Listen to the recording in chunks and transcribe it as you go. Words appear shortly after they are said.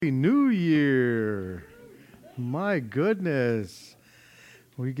Happy New Year! My goodness.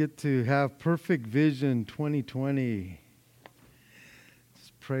 We get to have perfect vision 2020.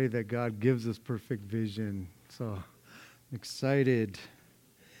 Just pray that God gives us perfect vision. So I'm excited.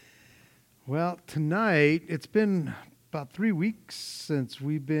 Well, tonight, it's been about 3 weeks since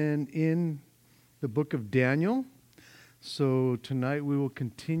we've been in the book of Daniel. So tonight we will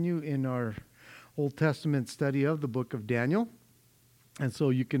continue in our Old Testament study of the book of Daniel. And so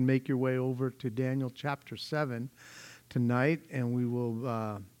you can make your way over to Daniel chapter 7 tonight, and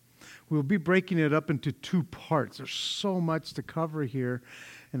we'll be breaking it up into two parts. There's so much to cover here,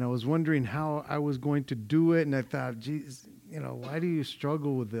 and I was wondering how I was going to do it, and I thought, geez, why do you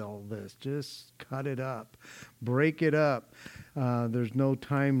struggle with all this? Just cut it up, break it up. There's no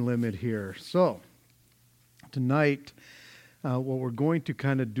time limit here. So tonight, what we're going to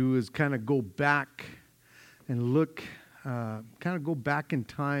kind of do is kind of go back and look. Kind of go back in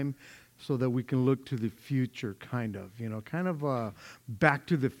time so that we can look to the future, kind of a back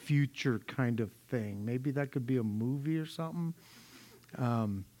to the future kind of thing. Maybe that could be a movie or something.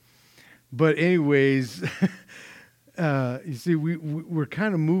 But anyways, you see, we're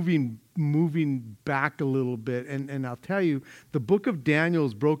kind of moving back a little bit. And I'll tell you, the book of Daniel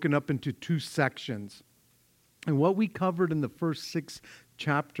is broken up into two sections. And what we covered in the first 6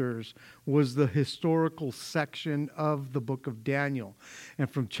 chapters was the historical section of the book of Daniel. And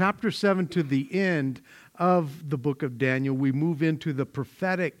from chapter 7 to the end of the book of Daniel, we move into the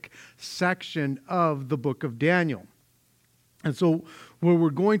prophetic section of the book of Daniel. And so where we're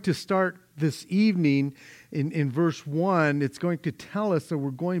going to start this evening in verse 1, it's going to tell us that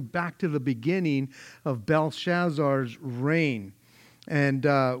we're going back to the beginning of Belshazzar's reign, and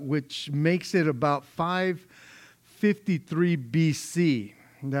which makes it about 553 BC.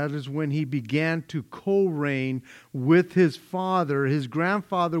 That is when he began to co-reign with his father. His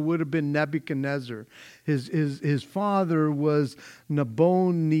grandfather would have been Nebuchadnezzar. His father was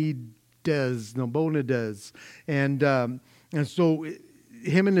Nabonidus. And so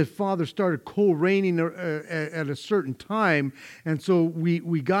him and his father started co-reigning at a certain time. And so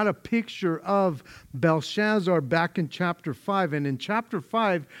we got a picture of Belshazzar back in chapter 5. And in chapter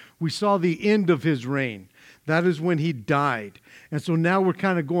 5, we saw the end of his reign. That is when he died. And so now we're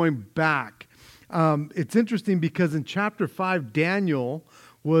kind of going back. It's interesting because in chapter 5, Daniel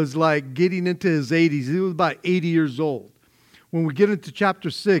was like getting into his 80s. He was about 80 years old. When we get into chapter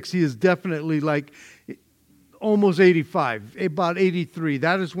 6, he is definitely like almost 85, about 83.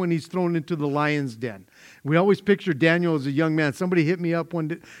 That is when he's thrown into the lion's den. We always picture Daniel as a young man. Somebody hit me up one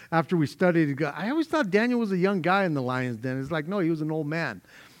day after we studied. I always thought Daniel was a young guy in the lion's den. It's like, no, he was an old man.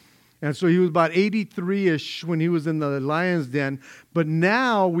 And so he was about 83-ish when he was in the lion's den. But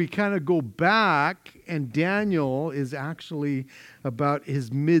now we kind of go back, and Daniel is actually about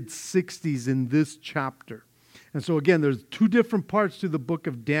his mid-60s in this chapter. And so again, there's 2 different parts to the book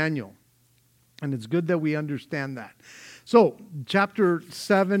of Daniel. And it's good that we understand that. So, chapter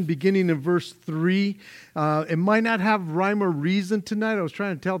 7, beginning in verse 3. It might not have rhyme or reason tonight. I was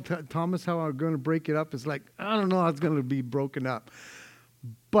trying to tell Thomas how I'm going to break it up. It's like, I don't know how it's going to be broken up.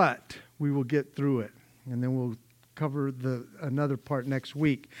 But we will get through it. And then we'll cover another part next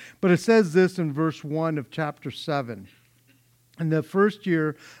week. But it says this in verse 1 of chapter 7. In the first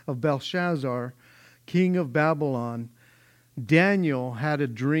year of Belshazzar, king of Babylon, Daniel had a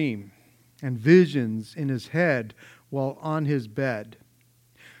dream and visions in his head while on his bed.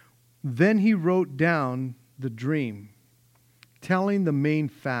 Then he wrote down the dream, telling the main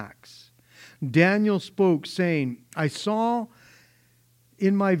facts. Daniel spoke, saying, I saw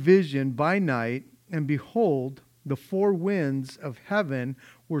in my vision by night, and behold, the 4 winds of heaven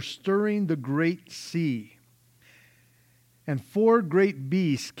were stirring the great sea. And 4 great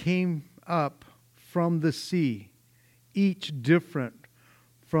beasts came up from the sea, each different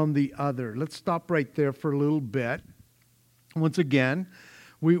from the other. Let's stop right there for a little bit. Once again,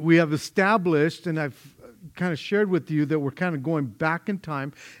 we have established, and I've kind of shared with you that we're kind of going back in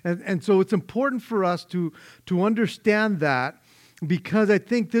time. And so it's important for us to understand that, because I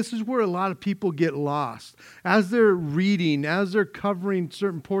think this is where a lot of people get lost. As they're reading, as they're covering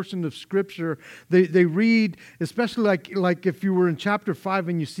certain portions of Scripture, they read, especially like if you were in chapter 5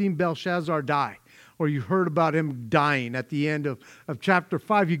 and you seen Belshazzar die, or you heard about him dying at the end of chapter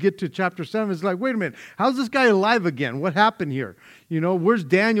 5, you get to chapter 7, it's like, wait a minute, how's this guy alive again? What happened here? Where's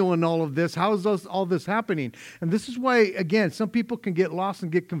Daniel in all of this? How is all this happening? And this is why, again, some people can get lost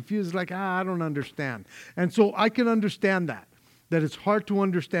and get confused, like, I don't understand. And so I can understand that it's hard to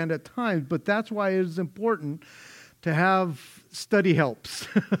understand at times, but that's why it is important to have study helps,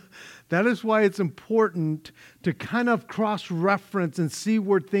 That is why it's important to kind of cross-reference and see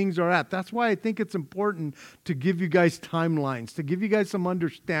where things are at. That's why I think it's important to give you guys timelines, to give you guys some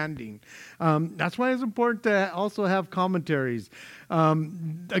understanding. That's why it's important to also have commentaries.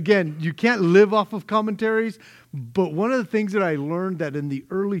 Again, you can't live off of commentaries, but one of the things that I learned that in the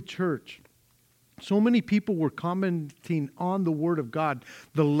early church, so many people were commenting on the Word of God,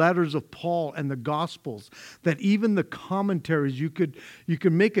 the letters of Paul and the Gospels, that even the commentaries, you could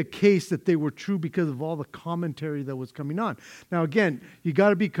make a case that they were true because of all the commentary that was coming on. Now, again, you got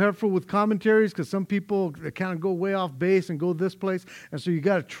to be careful with commentaries because some people kind of go way off base and go this place, and so you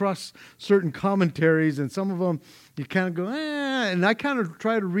got to trust certain commentaries, and some of them you kind of go, and I kind of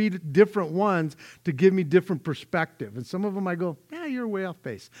try to read different ones to give me different perspective, and some of them I go, you're way off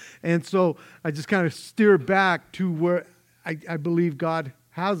base, and so I just kind of steer back to where I believe God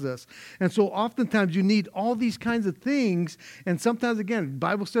has us. And so oftentimes you need all these kinds of things. And sometimes, again,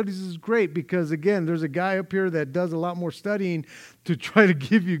 Bible studies is great because, again, there's a guy up here that does a lot more studying to try to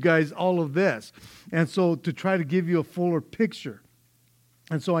give you guys all of this. And so to try to give you a fuller picture.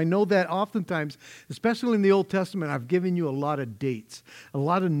 And so I know that oftentimes, especially in the Old Testament, I've given you a lot of dates, a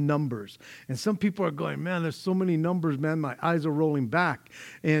lot of numbers. And some people are going, man, there's so many numbers, man, my eyes are rolling back.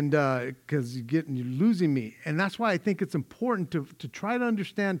 And because you're losing me. And that's why I think it's important to try to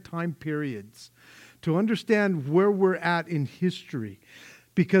understand time periods, to understand where we're at in history.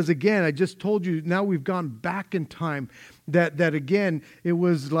 Because again, I just told you, now we've gone back in time, that again, it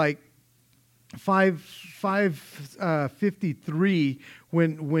was like 553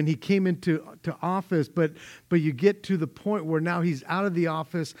 when he came into office, but you get to the point where now he's out of the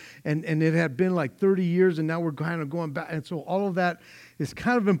office, and it had been like 30 years, and now we're kind of going back. And so all of that is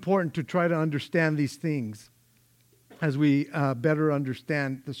kind of important to try to understand these things as we better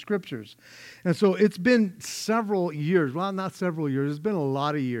understand the Scriptures. And so it's been several years, well, not several years, it's been a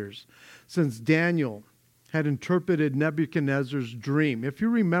lot of years since Daniel had interpreted Nebuchadnezzar's dream. If you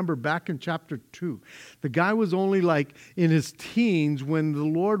remember back in chapter 2, the guy was only like in his teens when the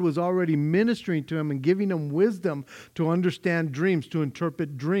Lord was already ministering to him and giving him wisdom to understand dreams, to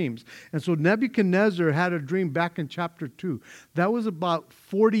interpret dreams. And so Nebuchadnezzar had a dream back in chapter 2. That was about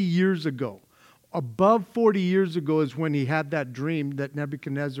 40 years ago. Above 40 years ago is when he had that dream, that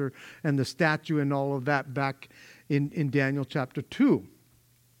Nebuchadnezzar and the statue and all of that back in Daniel chapter 2.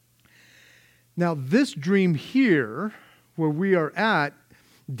 Now, this dream here, where we are at,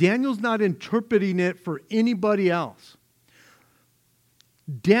 Daniel's not interpreting it for anybody else.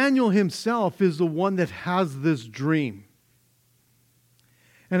 Daniel himself is the one that has this dream.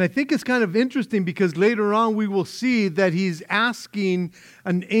 And I think it's kind of interesting because later on we will see that he's asking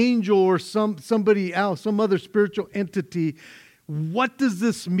an angel or somebody else, some other spiritual entity, what does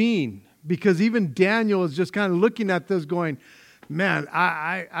this mean? Because even Daniel is just kind of looking at this going, man,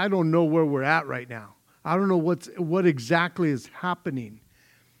 I don't know where we're at right now. I don't know what exactly is happening.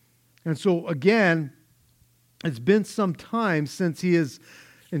 And so again, it's been some time since he has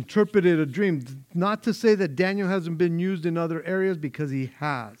interpreted a dream. Not to say that Daniel hasn't been used in other areas, because he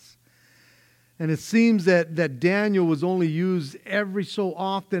has. And it seems that Daniel was only used every so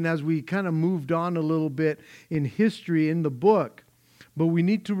often as we kind of moved on a little bit in history in the book. But we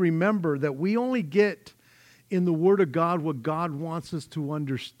need to remember that we only get in the Word of God what God wants us to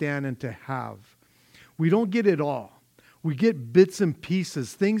understand and to have. We don't get it all. We get bits and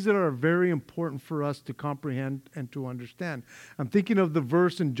pieces, things that are very important for us to comprehend and to understand. I'm thinking of the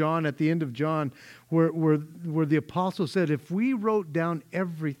verse in John, at the end of John, where the apostle said, if we wrote down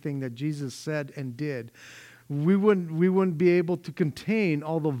everything that Jesus said and did, we wouldn't be able to contain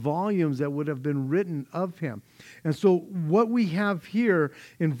all the volumes that would have been written of him. And so what we have here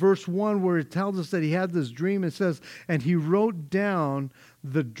in verse 1, where it tells us that he had this dream, it says, and he wrote down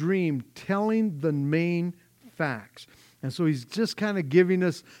the dream, telling the main facts. And so he's just kind of giving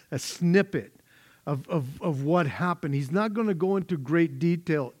us a snippet of what happened. He's not going to go into great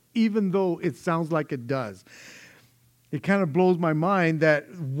detail, even though it sounds like it does. It kind of blows my mind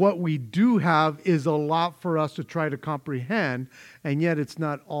that what we do have is a lot for us to try to comprehend, and yet it's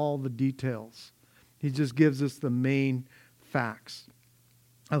not all the details. He just gives us the main facts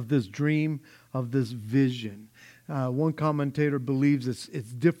of this dream, of this vision. One commentator believes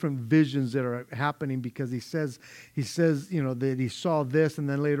it's different visions that are happening, because he says that he saw this, and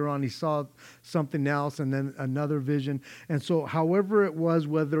then later on he saw something else, and then another vision. And so however it was,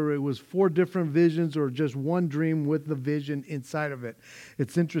 whether it was 4 different visions or just one dream with the vision inside of it,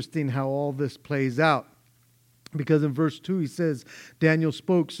 it's interesting how all this plays out. Because in verse 2 he says, Daniel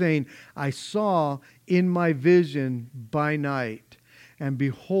spoke saying, I saw in my vision by night, and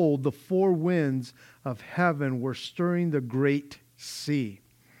behold, the 4 winds of heaven were stirring the great sea.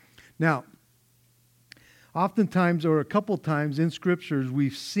 Now, oftentimes, or a couple times in scriptures,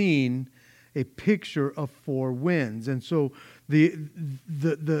 we've seen a picture of four winds. And so the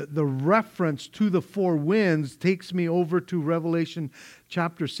reference to the four winds takes me over to Revelation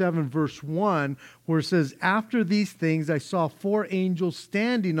chapter 7, verse 1, where it says, "After these things I saw four angels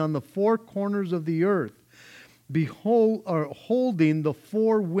standing on the four corners of the earth, behold, or holding the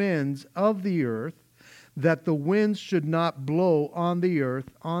four winds of the earth, that the winds should not blow on the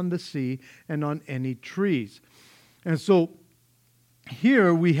earth, on the sea, and on any trees." And so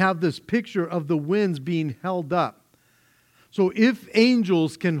here we have this picture of the winds being held up. So if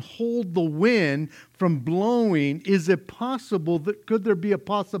angels can hold the wind from blowing, is it possible that, could there be a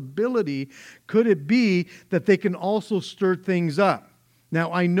possibility, could it be that they can also stir things up?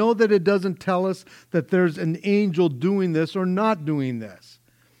 Now, I know that it doesn't tell us that there's an angel doing this or not doing this.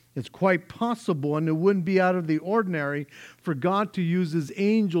 It's quite possible, and it wouldn't be out of the ordinary for God to use His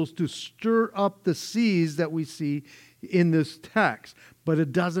angels to stir up the seas that we see in this text. But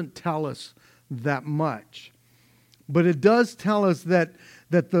it doesn't tell us that much. But it does tell us that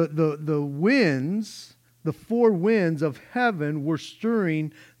the winds, the four winds of heaven, were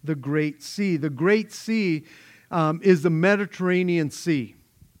stirring the great sea. The great sea is the Mediterranean Sea.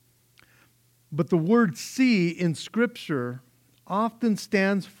 But the word sea in Scripture often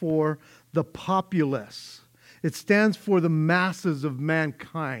stands for the populace. It stands for the masses of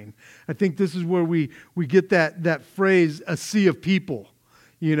mankind. I think this is where we get that phrase, a sea of people,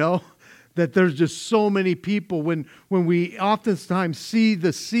 that there's just so many people. When we oftentimes see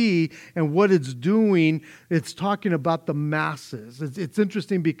the sea and what it's doing, it's talking about the masses. It's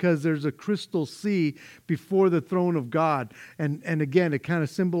interesting because there's a crystal sea before the throne of God. And again, it kind of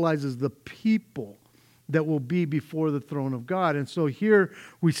symbolizes the people that will be before the throne of God. And so here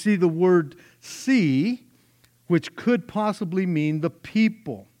we see the word sea, which could possibly mean the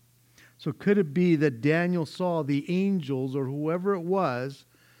people. So could it be that Daniel saw the angels or whoever it was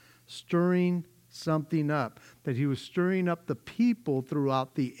stirring something up, that he was stirring up the people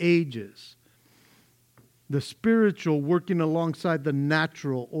throughout the ages? The spiritual working alongside the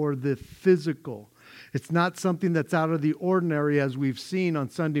natural or the physical. It's not something that's out of the ordinary, as we've seen on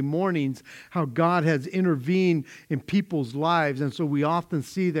Sunday mornings, how God has intervened in people's lives. And so we often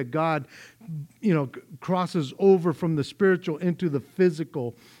see that God, crosses over from the spiritual into the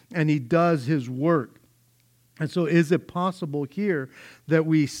physical, and He does His work. And so is it possible here that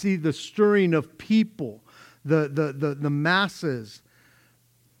we see the stirring of people, the masses,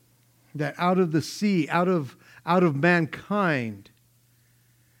 that out of the sea, out of mankind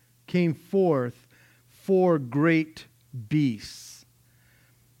came forth four great beasts?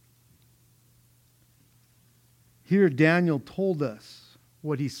 Here Daniel told us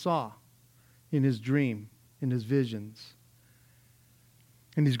what he saw in his dream, in his visions.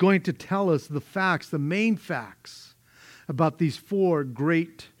 And he's going to tell us the facts, the main facts about these four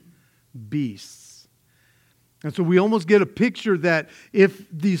great beasts. And so we almost get a picture that if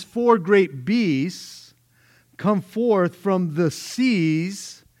these four great beasts come forth from the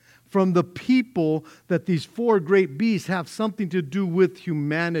seas, from the people, that these four great beasts have something to do with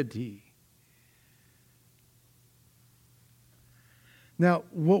humanity. Now,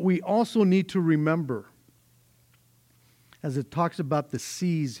 what we also need to remember, as it talks about the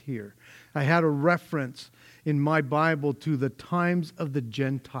seas here, I had a reference in my Bible to the times of the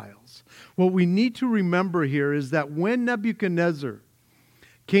Gentiles. What we need to remember here is that when Nebuchadnezzar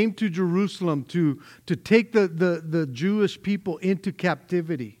came to Jerusalem to take the Jewish people into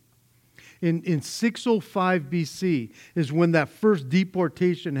captivity, in 605 BC is when that first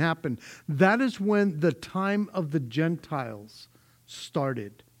deportation happened. That is when the time of the Gentiles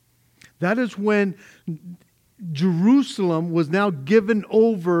started. That is when Jerusalem was now given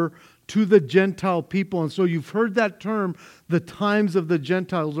over to the Gentile people. And so you've heard that term, the times of the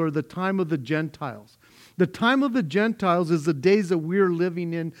Gentiles, or the time of the Gentiles. The time of the Gentiles is the days that we're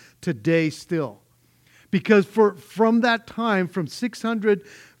living in today still. Because from that time, from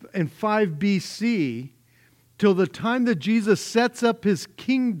 605 BC, till the time that Jesus sets up His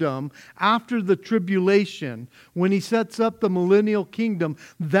kingdom after the tribulation, when He sets up the millennial kingdom,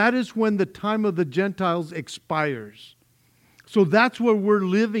 that is when the time of the Gentiles expires. So that's where we're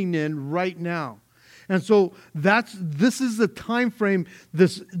living in right now. And so this is the time frame,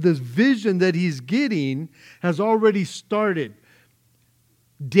 this vision that he's getting has already started.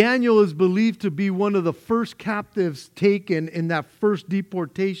 Daniel is believed to be one of the first captives taken in that first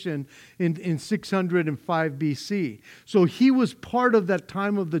deportation in 605 BC. So he was part of that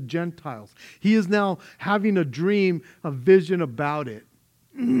time of the Gentiles. He is now having a dream, a vision about it.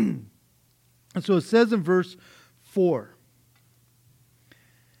 And so it says in verse 4,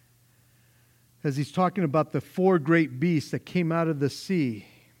 as he's talking about the four great beasts that came out of the sea,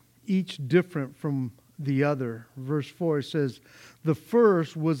 each different from the other. Verse 4, it says, the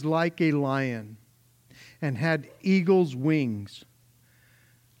first was like a lion and had eagle's wings.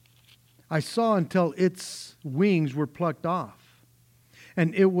 I saw until its wings were plucked off,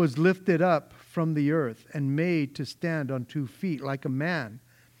 and it was lifted up from the earth and made to stand on 2 feet like a man,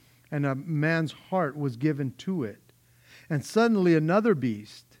 and a man's heart was given to it. And suddenly another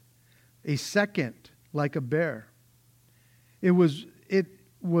beast, a second like a bear. It was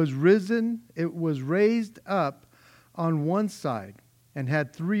raised up on one side and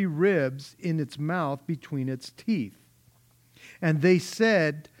had 3 ribs in its mouth between its teeth. And they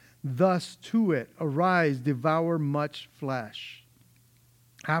said thus to it, arise, devour much flesh.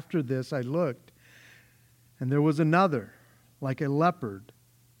 After this I looked, and there was another, like a leopard,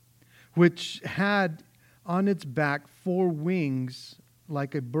 which had on its back 4 wings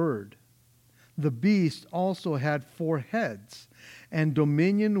like a bird. The beast also had 4 heads, and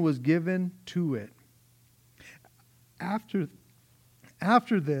dominion was given to it. After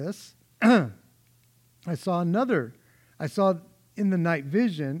this, I saw in the night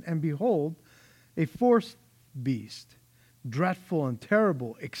vision, and behold, a 4th beast, dreadful and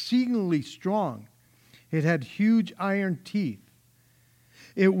terrible, exceedingly strong. It had huge iron teeth.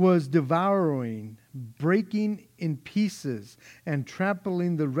 It was devouring, breaking in pieces, and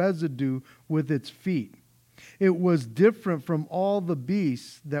trampling the residue with its feet. It was different from all the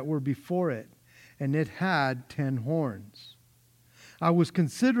beasts that were before it, and it had 10 horns. I was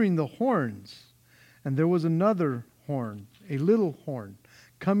considering the horns, and there was another horn, a little horn,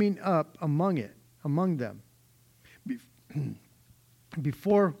 coming up among them,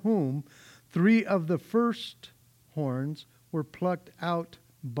 before whom 3 of the first horns were plucked out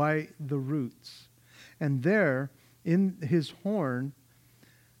by the roots. And there in his horn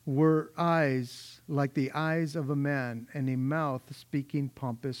were eyes like the eyes of a man, and a mouth speaking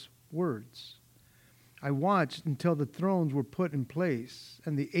pompous words. I watched until the thrones were put in place,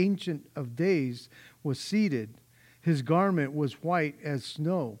 and the Ancient of Days was seated. His garment was white as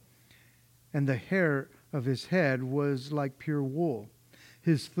snow, and the hair of his head was like pure wool.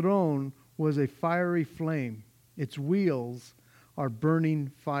 His throne was a fiery flame. Its wheels are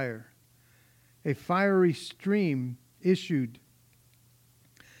burning fire. A fiery stream issued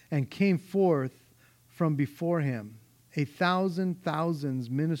and came forth from before him. 1,000 thousands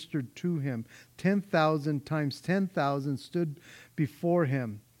ministered to him. 10,000 times 10,000 stood before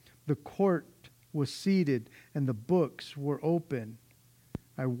him. The court was seated, and the books were open.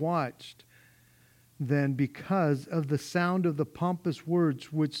 I watched then because of the sound of the pompous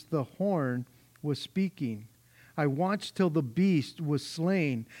words which the horn was speaking. I watched till the beast was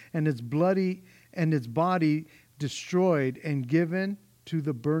slain, and its body destroyed and given to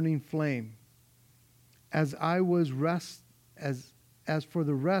the burning flame. As for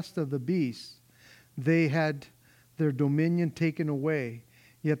the rest of the beasts, they had their dominion taken away,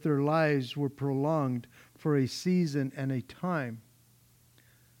 yet their lives were prolonged for a season and a time.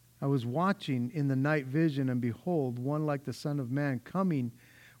 I was watching in the night vision, and behold, one like the Son of Man coming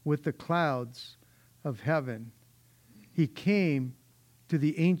with the clouds of heaven. He came to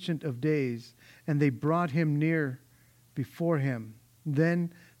the Ancient of Days, and they brought him near before him.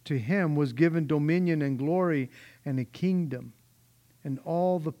 Then to him was given dominion and glory and a kingdom, and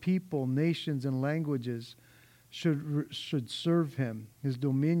all the people, nations, and languages should serve him. His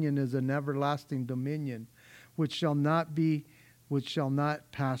dominion is an everlasting dominion, which shall not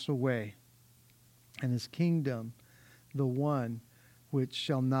pass away, and his kingdom the one which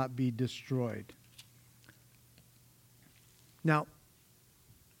shall not be destroyed. Now,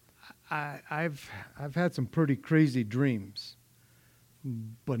 I've had some pretty crazy dreams,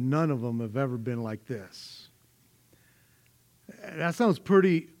 but none of them have ever been like this. That sounds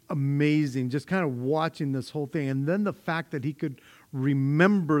pretty amazing, just kind of watching this whole thing. And then the fact that he could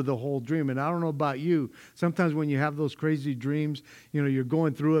remember the whole dream. And I don't know about you, sometimes when you have those crazy dreams, you're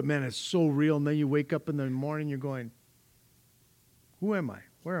going through it, man, it's so real. And then you wake up in the morning, you're going, who am I?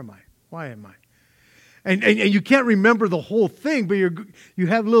 Where am I? Why am I? And you can't remember the whole thing, but you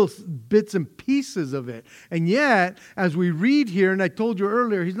have little bits and pieces of it. And yet, as we read here, and I told you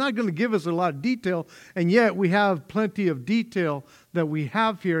earlier, he's not going to give us a lot of detail, and yet we have plenty of detail that we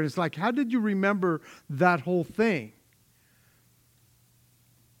have here. And it's like, how did you remember that whole thing?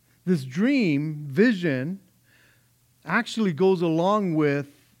 This dream, vision, actually goes along with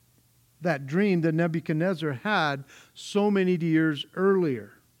that dream that Nebuchadnezzar had so many years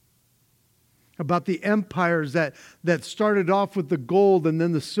earlier, about the empires that started off with the gold, and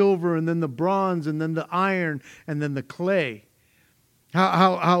then the silver, and then the bronze, and then the iron, and then the clay.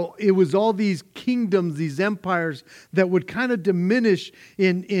 How it was all these kingdoms, these empires that would kind of diminish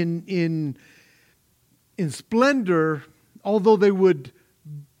in splendor, although they would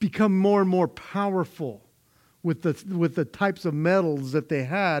become more and more powerful with the types of metals that they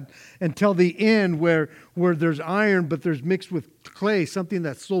had, until the end where there's iron but there's mixed with clay, something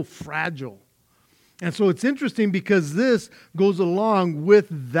that's so fragile. And so it's interesting because this goes along with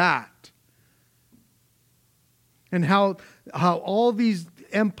that. And how all these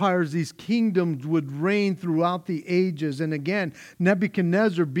empires, these kingdoms would reign throughout the ages. And again,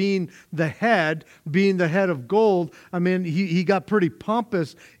 Nebuchadnezzar being the head of gold, I mean, he got pretty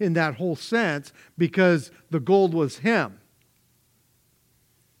pompous in that whole sense because the gold was him.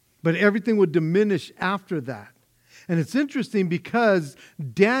 But everything would diminish after that. And it's interesting because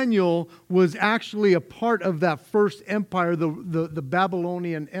Daniel was actually a part of that first empire, the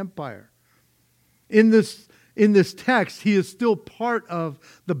Babylonian Empire. In this text, he is still part of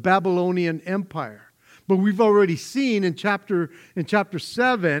the Babylonian Empire. But we've already seen in chapter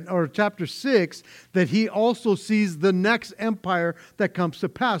 7 or chapter 6 that he also sees the next empire that comes to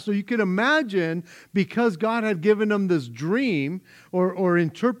pass. So you can imagine, because God had given him this dream or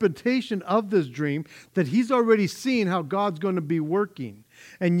interpretation of this dream, that he's already seen how God's going to be working.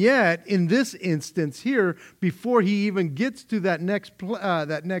 And yet, in this instance here, before he even gets to that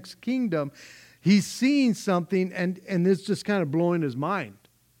next kingdom, he's seeing something, and it's just kind of blowing his mind,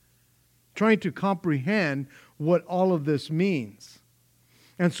 trying to comprehend what all of this means.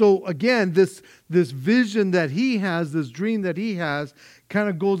 And so, again, this vision that he has, this dream that he has, kind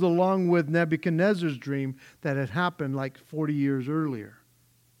of goes along with Nebuchadnezzar's dream that had happened like 40 years earlier.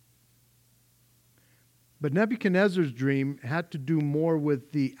 But Nebuchadnezzar's dream had to do more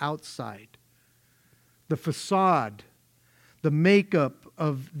with the outside, the facade, the makeup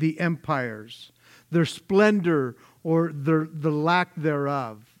of the empires, their splendor or the lack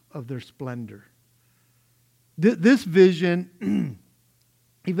thereof of their splendor. This vision,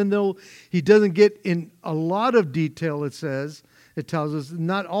 even though he doesn't get in a lot of detail, it tells us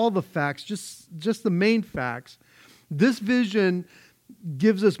not all the facts, just the main facts. This vision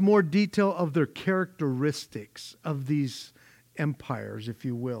gives us more detail of their characteristics of these empires, if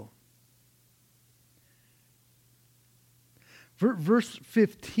you will. Verse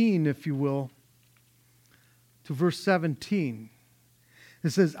 15, if you will, to verse 17. It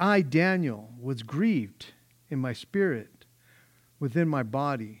says, I, Daniel, was grieved in my spirit within my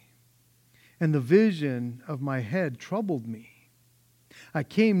body, and the vision of my head troubled me. I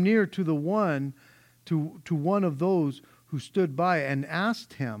came near to one of those who stood by and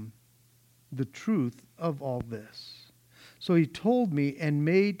asked him the truth of all this. So he told me and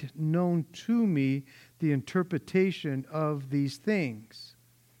made known to me the interpretation of these things.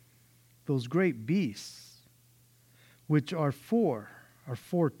 Those great beasts, which are four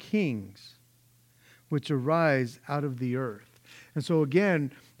kings, which arise out of the earth. And so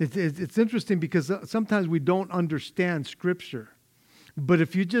again, it's interesting because sometimes we don't understand Scripture. But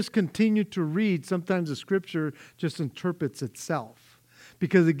if you just continue to read, sometimes the Scripture just interprets itself.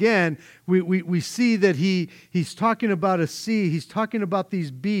 Because again, we see that he's talking about a sea. He's talking about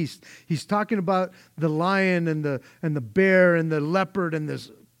these beasts. He's talking about the lion and the bear and the leopard and this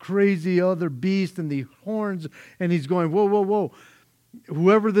crazy other beast and the horns. And he's going, whoa, whoa, whoa.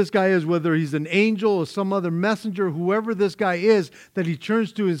 Whoever this guy is, whether he's an angel or some other messenger, whoever this guy is that he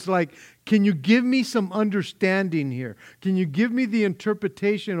turns to, is like, can you give me some understanding here? Can you give me the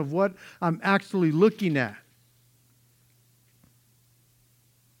interpretation of what I'm actually looking at?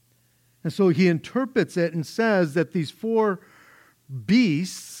 And so he interprets it and says that these four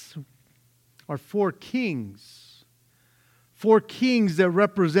beasts are four kings that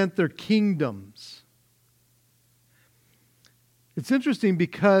represent their kingdoms. It's interesting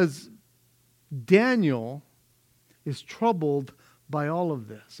because Daniel is troubled by all of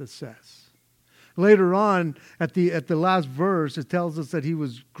this, it says. Later on, at the last verse, it tells us that he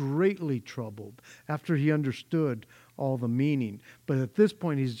was greatly troubled after he understood all the meaning. But at this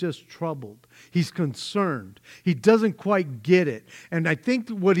point, he's just troubled. He's concerned. He doesn't quite get it. And I think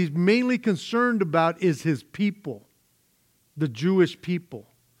what he's mainly concerned about is his people, the Jewish people.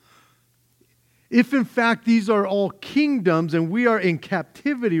 If in fact these are all kingdoms and we are in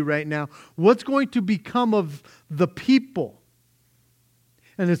captivity right now, what's going to become of the people?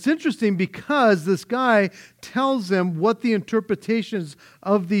 And it's interesting because this guy tells them what the interpretations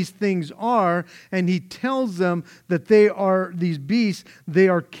of these things are, and he tells them that they are these beasts, they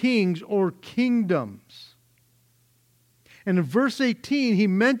are kings or kingdoms. And in verse 18, he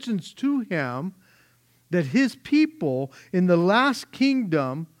mentions to him that his people in the last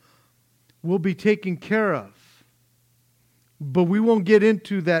kingdom will be taken care of. But we won't get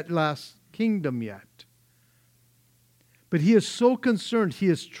into that last kingdom yet. But he is so concerned, he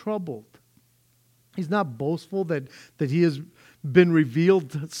is troubled. He's not boastful that he has been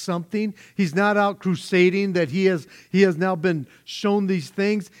revealed something. He's not out crusading that he has now been shown these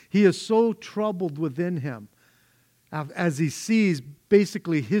things. He is so troubled within him as he sees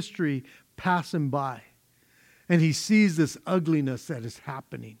basically history passing by. And he sees this ugliness that is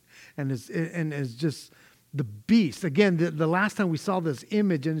happening. And it's just the beast. Again, the last time we saw this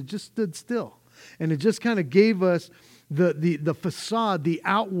image, and it just stood still. And it just kind of gave us the facade, the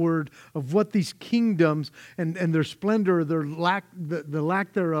outward of what these kingdoms and their splendor, their lack, the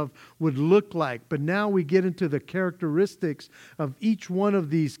lack thereof would look like. But now we get into the characteristics of each one of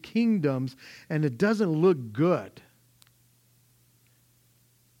these kingdoms, and it doesn't look good.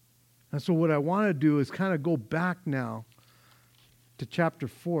 And so what I want to do is kind of go back now to chapter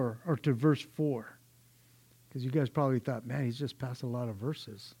 4, or to verse 4. Because you guys probably thought, man, he's just passed a lot of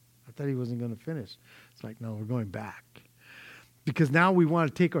verses. I thought he wasn't going to finish. It's like, no, we're going back. Because now we want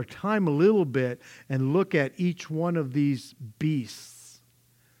to take our time a little bit and look at each one of these beasts.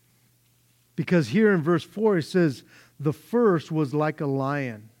 Because here in verse 4 it says, the first was like a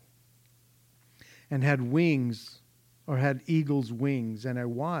lion and had wings, or had eagle's wings. And I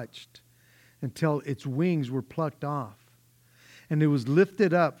watched until its wings were plucked off. And it was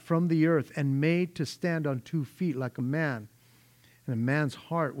lifted up from the earth and made to stand on 2 feet like a man. And a man's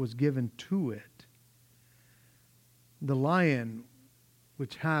heart was given to it. The lion,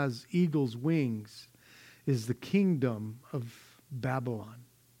 which has eagle's wings, is the kingdom of Babylon.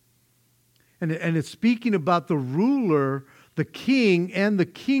 And it's speaking about the ruler, the king, and the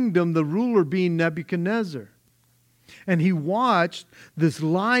kingdom, the ruler being Nebuchadnezzar. And he watched this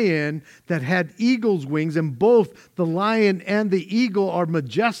lion that had eagle's wings, and both the lion and the eagle are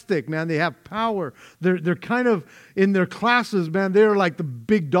majestic, man. They have power. They're kind of in their classes, man. They're like the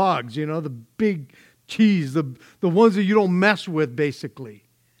big dogs, you know, the big cheese, the ones that you don't mess with, basically.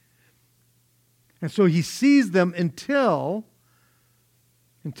 And so he sees them until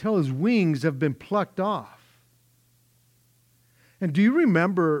his wings have been plucked off. And do you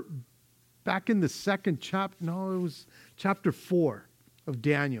remember back in the second chapter, no, it was chapter 4 of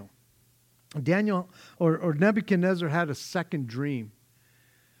Daniel. Daniel or Nebuchadnezzar had a second dream.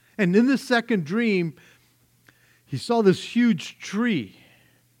 And in the second dream, he saw this huge tree,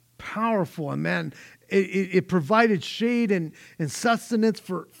 powerful, and man, it provided shade and sustenance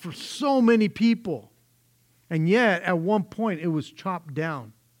for so many people. And yet, at one point, it was chopped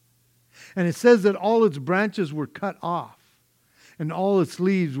down. And it says that all its branches were cut off, and all its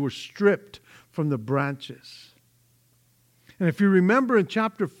leaves were stripped from the branches. And if you remember in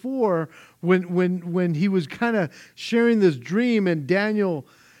chapter 4, when he was kind of sharing this dream, and Daniel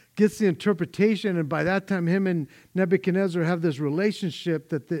gets the interpretation, and by that time him and Nebuchadnezzar have this relationship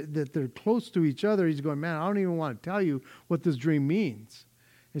that they're close to each other, he's going, man, I don't even want to tell you what this dream means.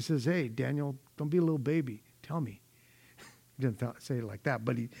 He says, hey, Daniel, don't be a little baby. Tell me. He didn't say it like that,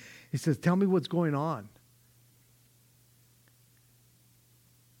 but he says, tell me what's going on.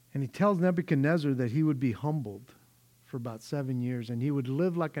 And he tells Nebuchadnezzar that he would be humbled for about 7 years, and he would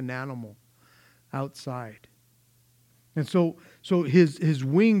live like an animal outside. And so his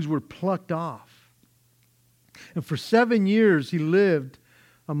wings were plucked off. And for 7 years he lived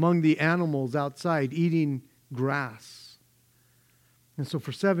among the animals outside, eating grass. And so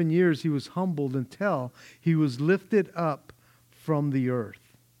for 7 years he was humbled until he was lifted up from the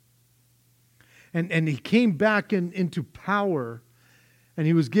earth. And he came back into power. And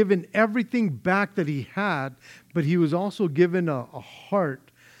he was given everything back that he had, but he was also given a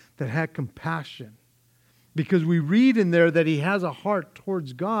heart that had compassion. Because we read in there that he has a heart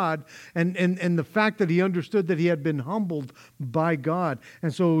towards God, and the fact that he understood that he had been humbled by God.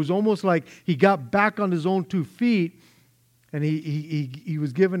 And so it was almost like he got back on his own 2 feet, and he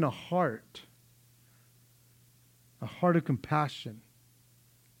was given a heart of compassion.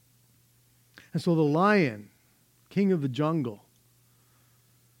 And so the lion, king of the jungle,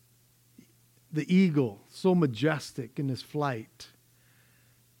 the eagle, so majestic in his flight,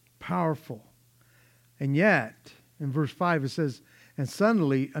 powerful. And yet, in verse 5 it says, and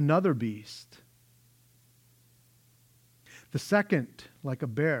suddenly another beast, the second like a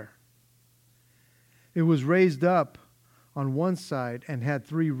bear. It was raised up on one side and had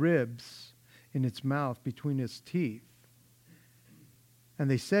 3 ribs in its mouth between its teeth.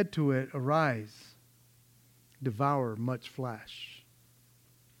 And they said to it, arise, devour much flesh.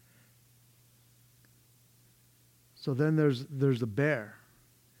 So then there's a bear.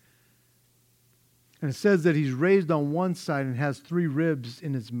 And it says that he's raised on one side and has 3 ribs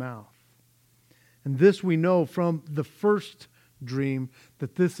in his mouth. And this we know from the first dream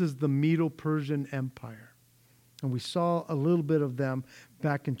that this is the Medo-Persian Empire. And we saw a little bit of them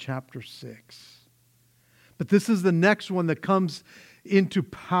back in chapter 6. But this is the next one that comes into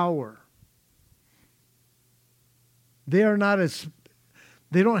power. They don't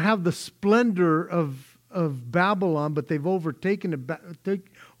have the splendor of Babylon, but they've overtaken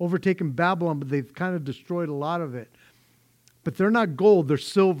Babylon, but they've kind of destroyed a lot of it. But they're not gold, they're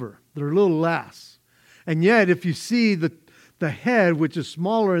silver. They're a little less. And yet, if you see the head, which is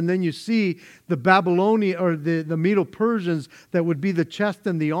smaller, and then you see the Babylonian or the Medo-Persians, that would be the chest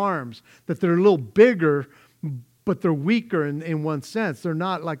and the arms, that they're a little bigger, but they're weaker in one sense. They're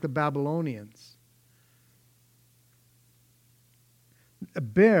not like the Babylonians. A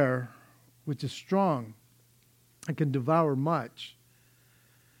bear, which is strong and can devour much,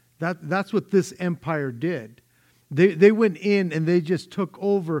 that's what this empire did. They went in and they just took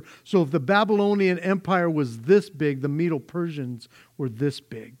over. So if the Babylonian Empire was this big, the Medo-Persians were this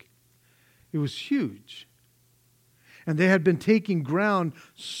big. It was huge. And they had been taking ground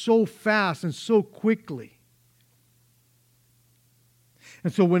so fast and so quickly.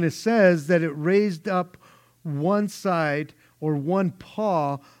 And so when it says that it raised up one side or one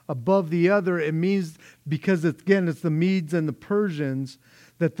paw above the other, it means, because it's the Medes and the Persians,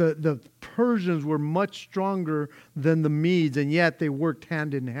 that the Persians were much stronger than the Medes, and yet they worked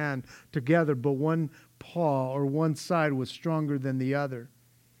hand in hand together, but one paw or one side was stronger than the other.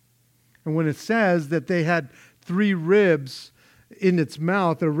 And when it says that they had 3 ribs in its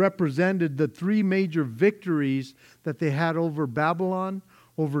mouth, it represented the 3 major victories that they had over Babylon,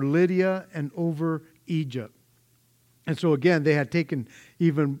 over Lydia, and over Egypt. And so again, they had taken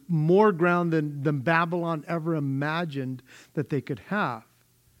even more ground than Babylon ever imagined that they could have.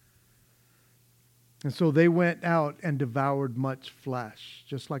 And so they went out and devoured much flesh,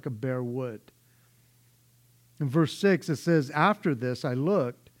 just like a bear would. In verse 6, it says, "After this I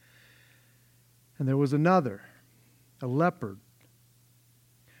looked, and there was another, a leopard,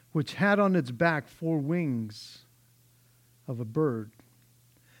 which had on its back 4 wings of a bird.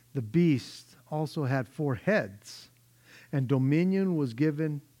 The beast also had 4 heads, and dominion was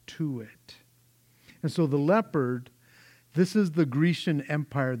given to it." And so the leopard, this is the Grecian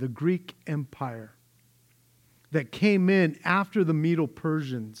Empire, the Greek Empire, that came in after the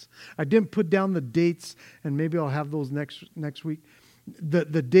Medo-Persians. I didn't put down the dates, and maybe I'll have those next week.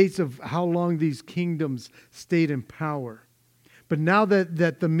 The dates of how long these kingdoms stayed in power. But now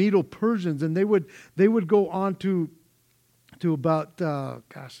that the Medo-Persians, and they would go on to about, I'm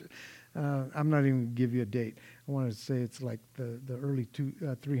not even going to give you a date. I want to say it's like the early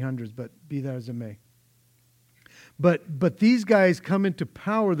 300s, but be that as it may. But these guys come into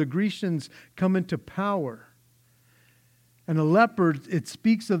power, the Grecians come into power. And a leopard, it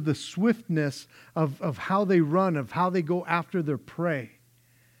speaks of the swiftness of how they run, of how they go after their prey.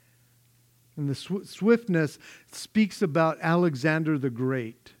 And the swiftness speaks about Alexander the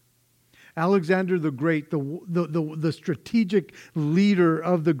Great. Alexander the Great, the strategic leader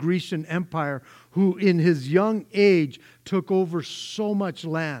of the Grecian Empire, who in his young age took over so much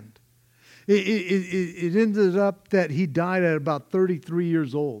land. It ended up that he died at about 33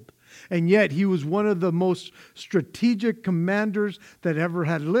 years old. And yet he was one of the most strategic commanders that ever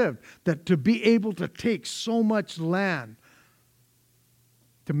had lived. That to be able to take so much land,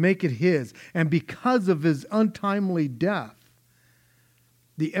 to make it his, and because of his untimely death,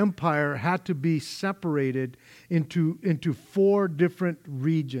 the empire had to be separated into 4 different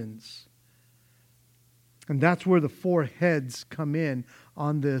regions. And that's where the 4 heads come in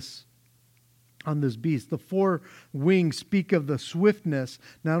on this beast. The 4 wings speak of the swiftness,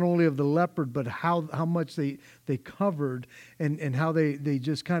 not only of the leopard, but how much they covered and how they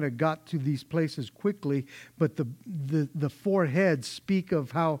just kind of got to these places quickly. But the 4 heads speak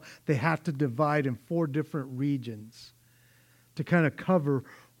of how they had to divide in 4 different regions to kind of cover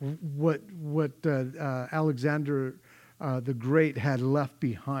what Alexander the Great had left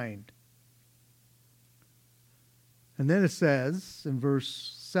behind. And then it says in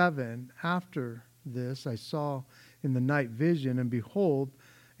verse 7, "After this I saw in the night vision, and behold,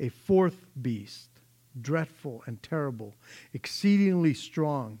 a 4th beast, dreadful and terrible, exceedingly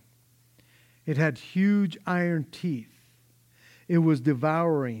strong. It had huge iron teeth. It was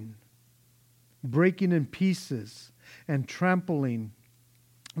devouring, breaking in pieces, and trampling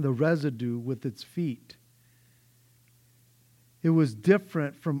the residue with its feet. It was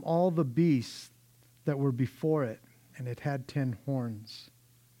different from all the beasts that were before it, and it had 10 horns."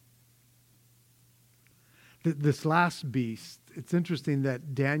 This last beast, it's interesting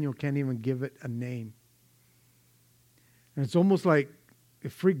that Daniel can't even give it a name. And it's almost like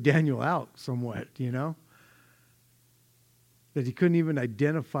it freaked Daniel out somewhat, you know. that he couldn't even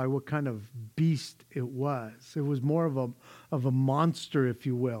identify what kind of beast it was. It was more of a monster, if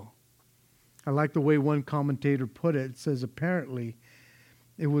you will. I like the way one commentator put it. It says apparently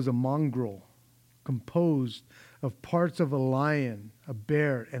it was a mongrel composed of parts of a lion, a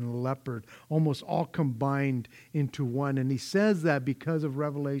bear, and a leopard, almost all combined into one. And he says that because of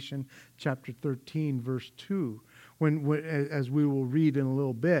Revelation chapter 13, verse 2, when as we will read in a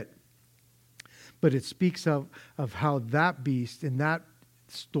little bit. But it speaks of how that beast in that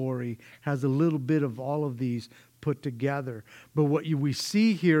story has a little bit of all of these put together. But what we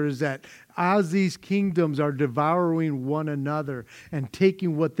see here is that as these kingdoms are devouring one another and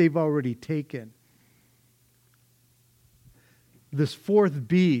taking what they've already taken, this fourth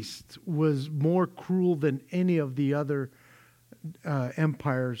beast was more cruel than any of the other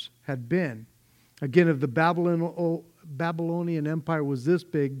empires had been. Again, if the Babylonian Empire was this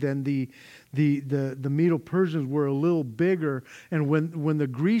big, then the Medo-Persians were a little bigger. And when the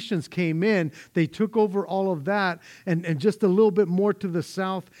Grecians came in, they took over all of that and just a little bit more to the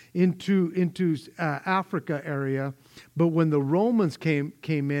south into Africa area. But when the Romans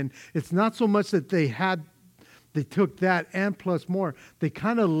came in, it's not so much that they took that and plus more. They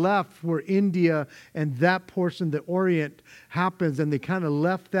kind of left where India and that portion, the Orient, happens, and they kind of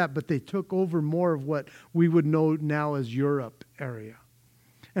left that, but they took over more of what we would know now as Europe area.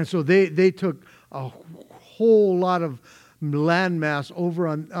 And so they took a whole lot of landmass over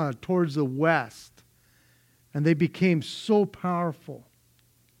on towards the west, and they became so powerful.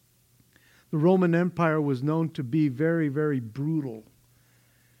 The Roman Empire was known to be very, very brutal.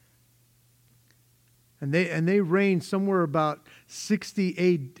 And they reigned somewhere about 60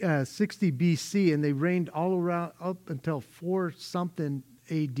 BC, and they reigned all around up until 4-something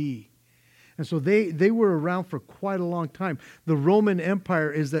AD. And so they were around for quite a long time. The Roman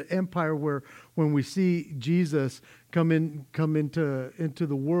Empire is the empire where when we see Jesus come into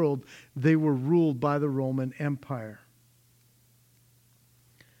the world, they were ruled by the Roman Empire.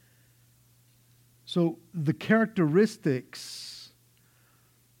 So the characteristics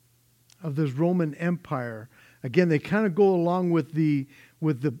of this Roman Empire, again, they kind of go along with the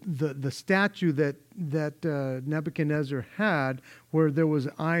statue that Nebuchadnezzar had, where there was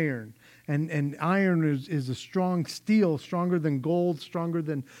iron, and iron is a strong steel, stronger than gold, stronger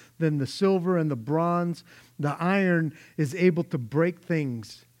than the silver and the bronze. The iron is able to break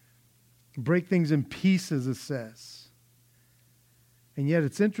things in pieces, it says. And yet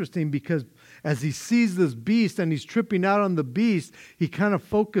it's interesting because as he sees this beast and he's tripping out on the beast, he kind of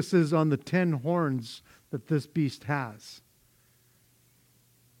focuses on the 10 horns that this beast has.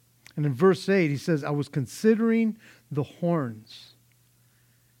 And in verse 8, he says, I was considering the horns.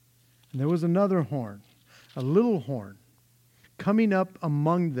 And there was another horn, a little horn, coming up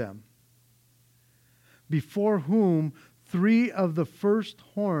among them, before whom 3 of the first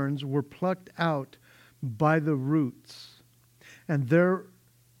horns were plucked out by the roots. And there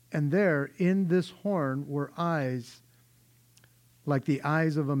in this horn were eyes like the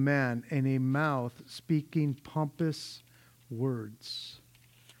eyes of a man, and a mouth speaking pompous words.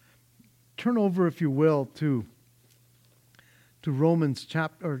 Turn over, if you will, to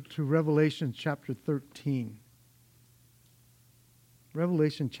Revelation chapter 13.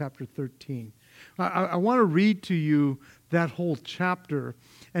 Revelation chapter 13. I want to read to you that whole chapter.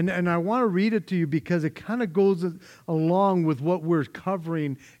 And I want to read it to you because it kind of goes along with what we're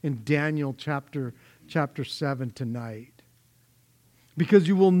covering in Daniel chapter 7 tonight. Because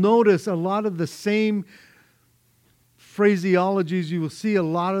you will notice a lot of the same phraseologies, you will see a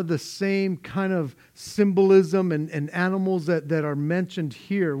lot of the same kind of symbolism and animals that are mentioned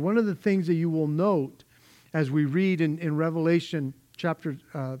here. One of the things that you will note as we read in Revelation chapter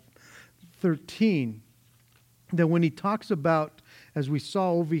 13, that when he talks about, as we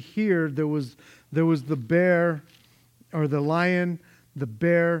saw over here, there was the bear or the lion, the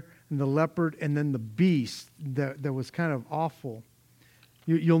bear, and the leopard, and then the beast that was kind of awful.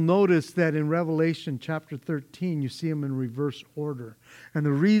 You'll notice that in Revelation chapter 13, you see them in reverse order. And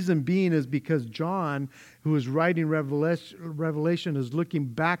the reason being is because John, who is writing Revelation, is looking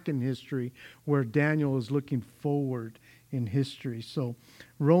back in history where Daniel is looking forward in history. So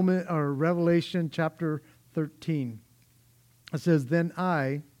Revelation chapter 13. It says, Then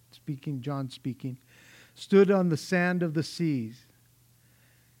I, John speaking, stood on the sand of the seas,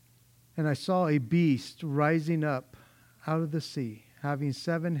 and I saw a beast rising up out of the sea, having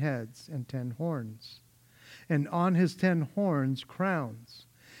 7 heads and 10 horns, and on his 10 horns crowns,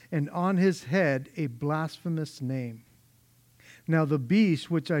 and on his head a blasphemous name. Now the beast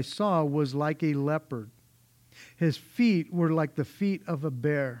which I saw was like a leopard. His feet were like the feet of a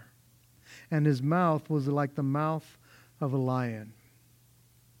bear, and his mouth was like the mouth of a lion.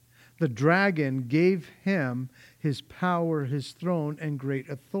 The dragon gave him his power, his throne, and great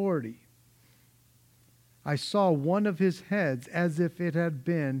authority. I saw one of his heads as if it had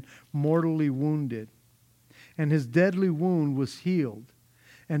been mortally wounded, and his deadly wound was healed.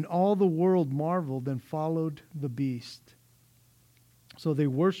 And all the world marveled and followed the beast. So they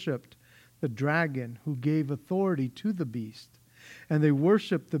worshipped the dragon who gave authority to the beast. And they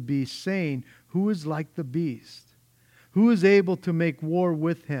worshipped the beast, saying, "Who is like the beast? Who is able to make war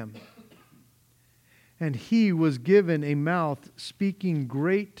with him?" And he was given a mouth speaking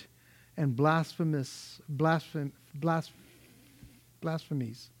great and blasphemies.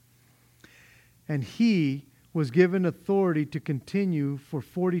 And he was given authority to continue for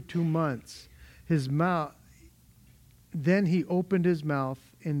 42 months. Then he opened his mouth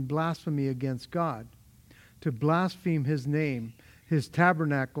in blasphemy against God, to blaspheme his name, his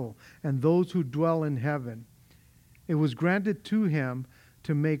tabernacle, and those who dwell in heaven. It was granted to him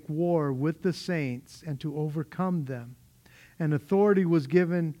to make war with the saints and to overcome them. And authority was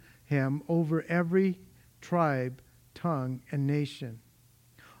given him over every tribe, tongue, and nation.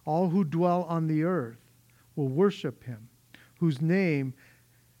 All who dwell on the earth will worship him, whose names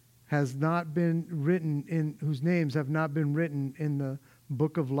have not been written in the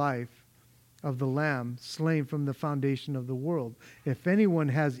book of life of the Lamb slain from the foundation of the world. If anyone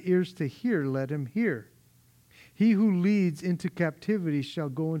has ears to hear, let him hear. He who leads into captivity shall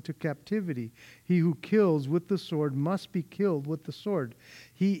go into captivity. He who kills with the sword must be killed with the sword.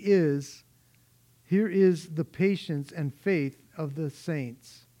 Here is the patience and faith of the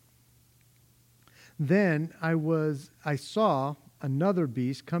saints. Then I saw another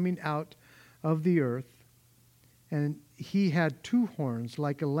beast coming out of the earth, and he had 2 horns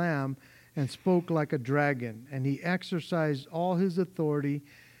like a lamb and spoke like a dragon. And he exercised all his authority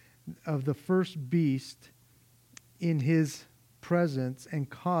of the first beast in his presence and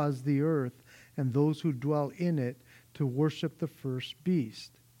caused the earth and those who dwell in it to worship the first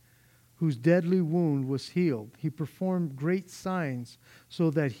beast, whose deadly wound was healed. He performed great signs so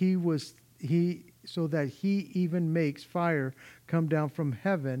that he even makes fire come down from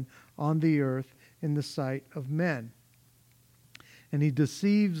heaven on the earth in the sight of men. And he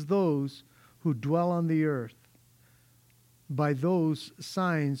deceives those who dwell on the earth by those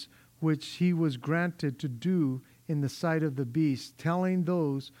signs which he was granted to do in the sight of the beast, telling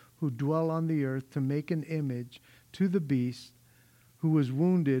those who dwell on the earth to make an image to the beast who was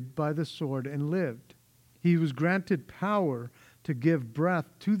wounded by the sword and lived. He was granted power to give breath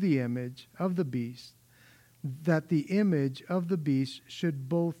to the image of the beast, that the image of the beast should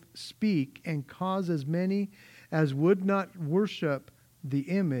both speak and cause as many as would not worship the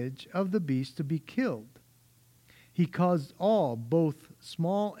image of the beast to be killed. He caused all, both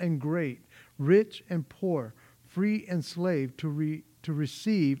small and great, rich and poor, free and slave, to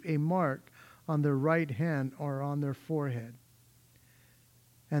receive a mark on their right hand or on their forehead,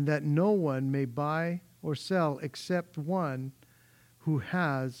 and that no one may buy or sell except one who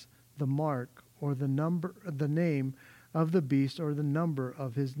has the mark or the name of the beast or the number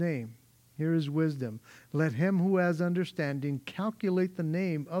of his name. Here is wisdom. Let him who has understanding calculate the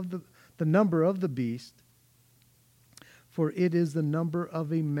number of the beast, for it is the number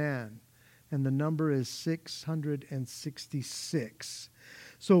of a man, and the number is 666.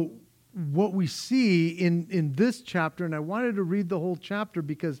 So what we see in this chapter, and I wanted to read the whole chapter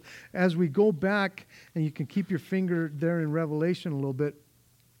because as we go back, and you can keep your finger there in Revelation a little bit,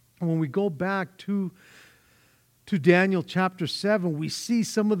 when we go back to Daniel chapter 7, we see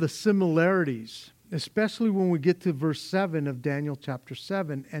some of the similarities, especially when we get to verse 7 of Daniel chapter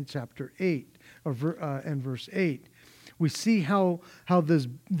 7 and chapter 8, and verse 8. We see how this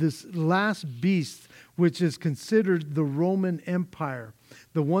last beast, which is considered the Roman Empire,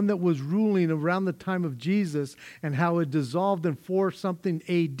 the one that was ruling around the time of Jesus, and how it dissolved in 4-something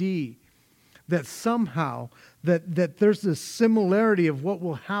AD, that somehow that there's this similarity of what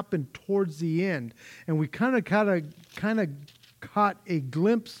will happen towards the end. And we kind of caught a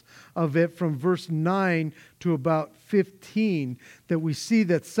glimpse of it from verse 9 to about 15, that we see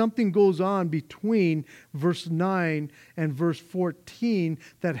that something goes on between verse 9 and verse 14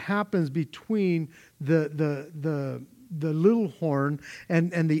 that happens between the little horn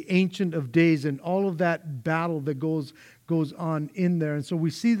and the Ancient of Days, and all of that battle that goes on in there. And so we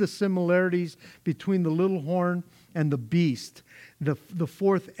see the similarities between the little horn and the beast, the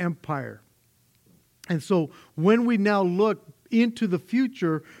fourth empire. And so when we now look into the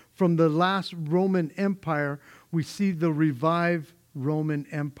future from the last Roman Empire, we see the revived Roman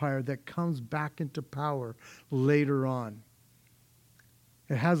Empire that comes back into power later on.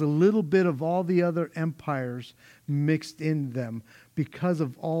 It has a little bit of all the other empires mixed in them because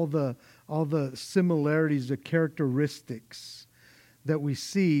of all the similarities, the characteristics that we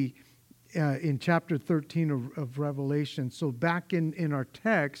see in chapter 13 of Revelation. So back in our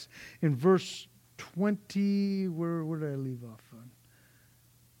text, in verse 20, where did I leave off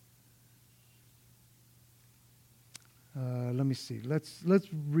on? Let me see. Let's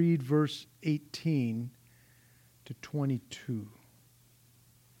read verse 18 to 22.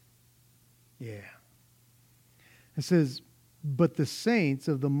 Yeah. It says, "But the saints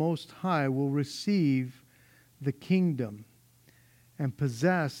of the Most High will receive the kingdom and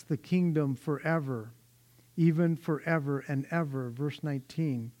possess the kingdom forever, even forever and ever." Verse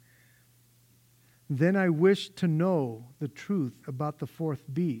 19. "Then I wished to know the truth about the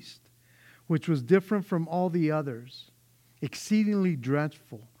fourth beast, which was different from all the others, exceedingly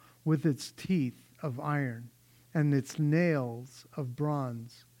dreadful, with its teeth of iron and its nails of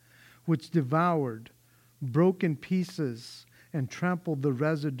bronze, which devoured, broke in pieces, and trampled the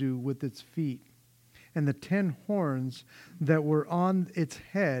residue with its feet. And the 10 horns that were on its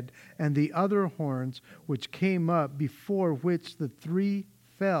head, and the other horns which came up, before which the 3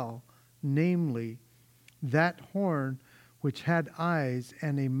 fell, namely, that horn which had eyes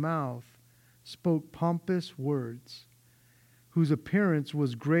and a mouth, spoke pompous words, whose appearance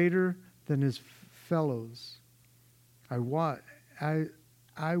was greater than his fellows.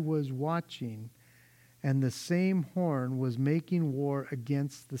 I was watching, and the same horn was making war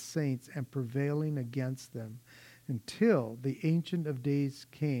against the saints and prevailing against them, until the Ancient of Days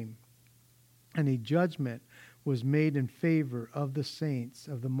came, and a judgment was made in favor of the saints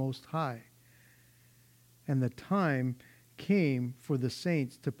of the Most High. And the time came for the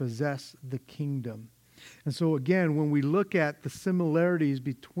saints to possess the kingdom." And so again, when we look at the similarities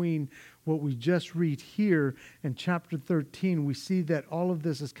between what we just read here and chapter 13, we see that all of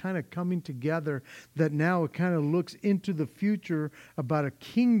this is kind of coming together, that now it kind of looks into the future about a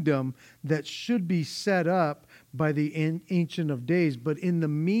kingdom that should be set up by the Ancient of Days. But in the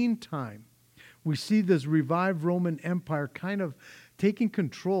meantime, we see this revived Roman Empire kind of taking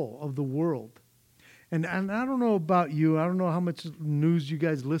control of the world. And I don't know about you, I don't know how much news you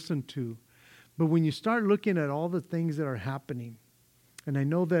guys listen to, but when you start looking at all the things that are happening, and I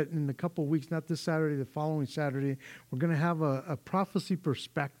know that in a couple of weeks, not this Saturday, the following Saturday, we're going to have a prophecy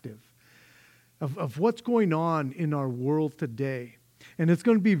perspective of what's going on in our world today. And it's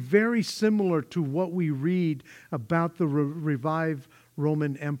going to be very similar to what we read about the revived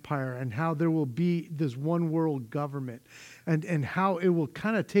Roman Empire and how there will be this one world government and how it will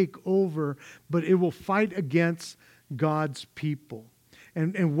kind of take over, but it will fight against God's people.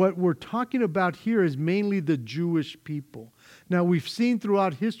 And what we're talking about here is mainly the Jewish people. Now, we've seen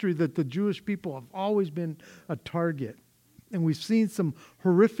throughout history that the Jewish people have always been a target. And we've seen some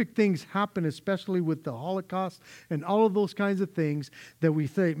horrific things happen, especially with the Holocaust and all of those kinds of things that we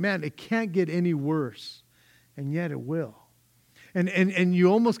think, man, it can't get any worse. And yet it will. And you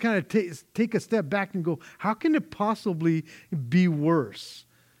almost kind of take a step back and go, how can it possibly be worse?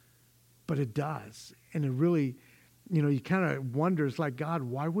 But it does. And it really, you kind of wonder, it's like, God,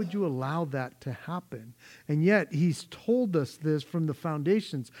 why would you allow that to happen? And yet he's told us this from the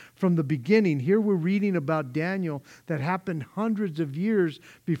foundations, from the beginning. Here we're reading about Daniel that happened hundreds of years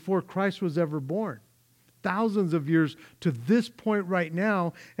before Christ was ever born. Thousands of years to this point right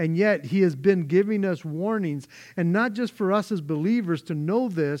now, and yet he has been giving us warnings, and not just for us as believers to know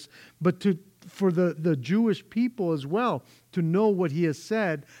this, but for the Jewish people as well, to know what he has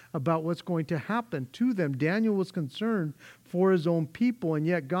said about what's going to happen to them. Daniel was concerned for his own people, and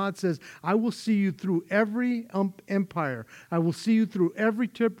yet God says, I will see you through every empire. I will see you through every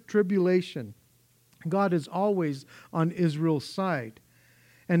tribulation. God is always on Israel's side.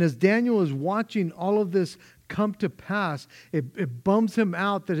 And as Daniel is watching all of this come to pass, it bums him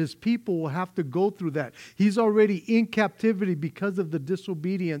out that his people will have to go through that. He's already in captivity because of the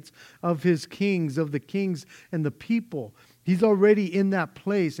disobedience of his kings, of the kings and the people. He's already in that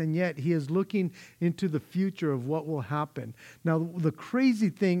place, and yet he is looking into the future of what will happen. Now, the crazy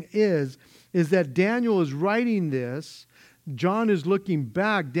thing is that Daniel is writing this. John is looking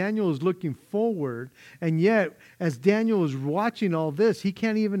back, Daniel is looking forward, and yet as Daniel is watching all this, he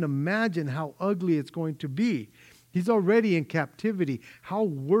can't even imagine how ugly it's going to be. He's already in captivity. How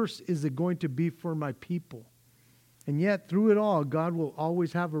worse is it going to be for my people? And yet through it all, God will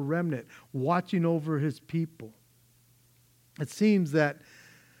always have a remnant watching over his people. It seems that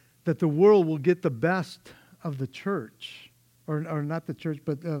the world will get the best of the church, or not the church,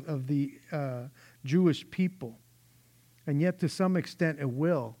 but of the Jewish people. And yet, to some extent, it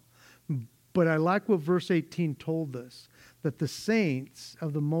will. But I like what verse 18 told us, that the saints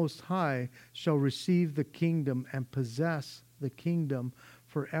of the Most High shall receive the kingdom and possess the kingdom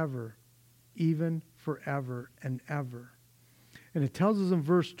forever, even forever and ever. And it tells us in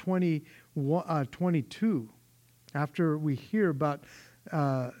verse 22, after we hear about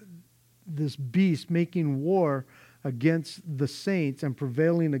this beast making war against the saints and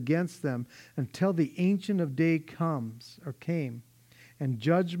prevailing against them, until the Ancient of Day came, and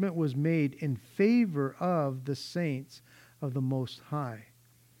judgment was made in favor of the saints of the Most High.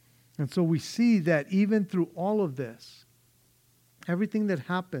 And so we see that even through all of this, everything that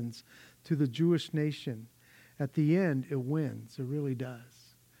happens to the Jewish nation, at the end, it wins. It really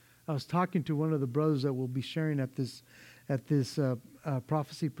does. I was talking to one of the brothers that will be sharing at this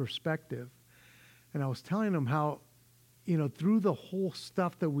prophecy perspective, and I was telling him how, through the whole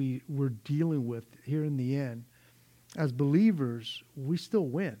stuff that we were dealing with here in the end, as believers, we still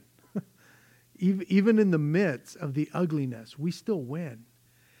win. Even in the midst of the ugliness, we still win.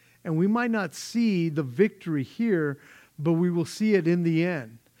 And we might not see the victory here, but we will see it in the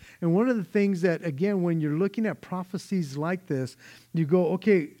end. And one of the things that, again, when you're looking at prophecies like this, you go,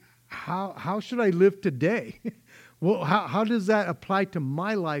 okay, how should I live today? Well, how does that apply to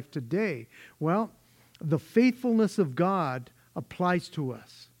my life today? Well, the faithfulness of God applies to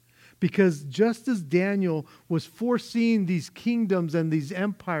us. Because just as Daniel was foreseeing these kingdoms and these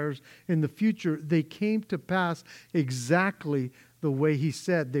empires in the future, they came to pass exactly the way he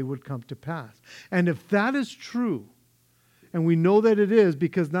said they would come to pass. And if that is true, and we know that it is,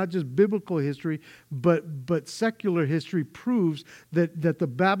 because not just biblical history, but secular history proves that the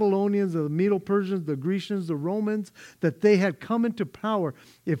Babylonians, the Medo-Persians, the Grecians, the Romans, that they had come into power.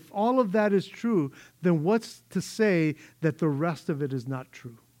 If all of that is true, then what's to say that the rest of it is not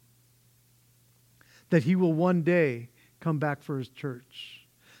true? That he will one day come back for his church.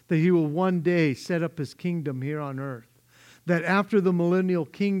 That he will one day set up his kingdom here on earth. That after the millennial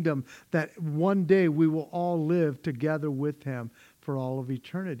kingdom, that one day we will all live together with him for all of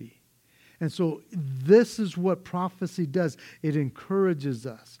eternity. And so this is what prophecy does. It encourages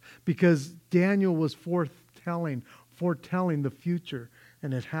us, because Daniel was foretelling the future,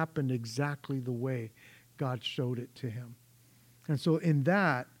 and it happened exactly the way God showed it to him. And so in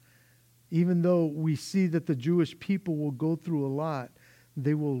that, even though we see that the Jewish people will go through a lot,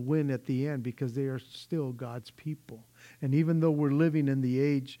 they will win at the end, because they are still God's people. And even though we're living in the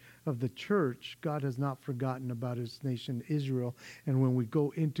age of the church, God has not forgotten about his nation Israel. And when we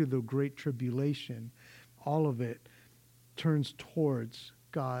go into the great tribulation, all of it turns towards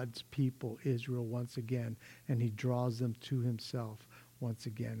God's people, Israel, once again. And he draws them to himself once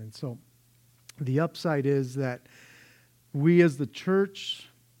again. And so the upside is that we as the church,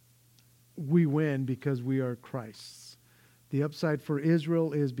 we win because we are Christ's. The upside for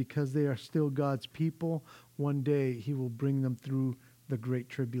Israel is because they are still God's people. One day he will bring them through the great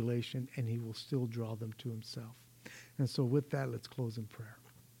tribulation, and he will still draw them to himself. And so with that, let's close in prayer.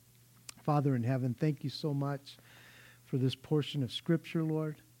 Father in heaven, thank you so much for this portion of Scripture,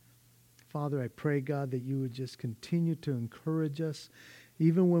 Lord. Father, I pray, God, that you would just continue to encourage us,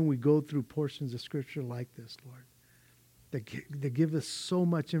 even when we go through portions of Scripture like this, Lord, that give us so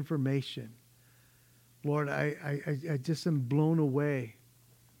much information. Lord, I just am blown away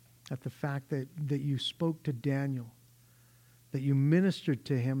at the fact that you spoke to Daniel, that you ministered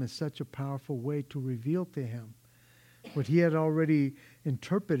to him in such a powerful way to reveal to him what he had already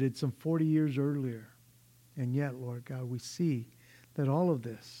interpreted some 40 years earlier. And yet, Lord God, we see that all of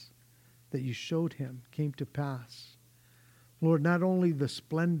this that you showed him came to pass. Lord, not only the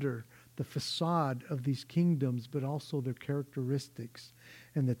splendor, the facade of these kingdoms, but also their characteristics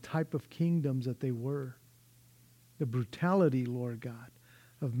and the type of kingdoms that they were. The brutality, Lord God,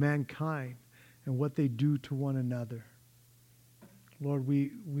 of mankind and what they do to one another. Lord,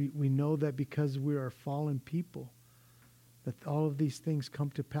 we know that because we are fallen people, that all of these things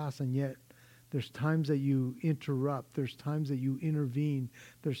come to pass, and yet there's times that you interrupt, there's times that you intervene,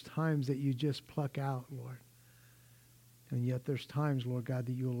 there's times that you just pluck out, Lord. And yet there's times, Lord God,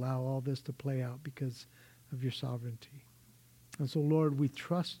 that you allow all this to play out because of your sovereignty. And so, Lord, we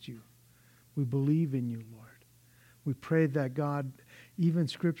trust you. We believe in you, Lord. We pray that, God, even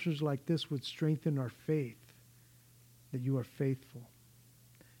scriptures like this would strengthen our faith, that you are faithful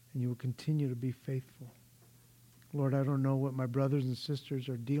and you will continue to be faithful. Lord, I don't know what my brothers and sisters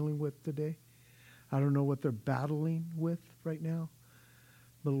are dealing with today. I don't know what they're battling with right now.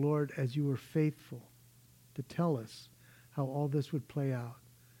 But Lord, as you were faithful to tell us how all this would play out,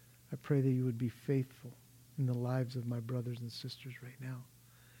 I pray that you would be faithful in the lives of my brothers and sisters right now.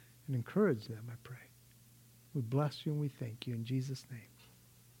 And encourage them, I pray. We bless you and we thank you in Jesus'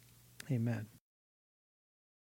 name. Amen.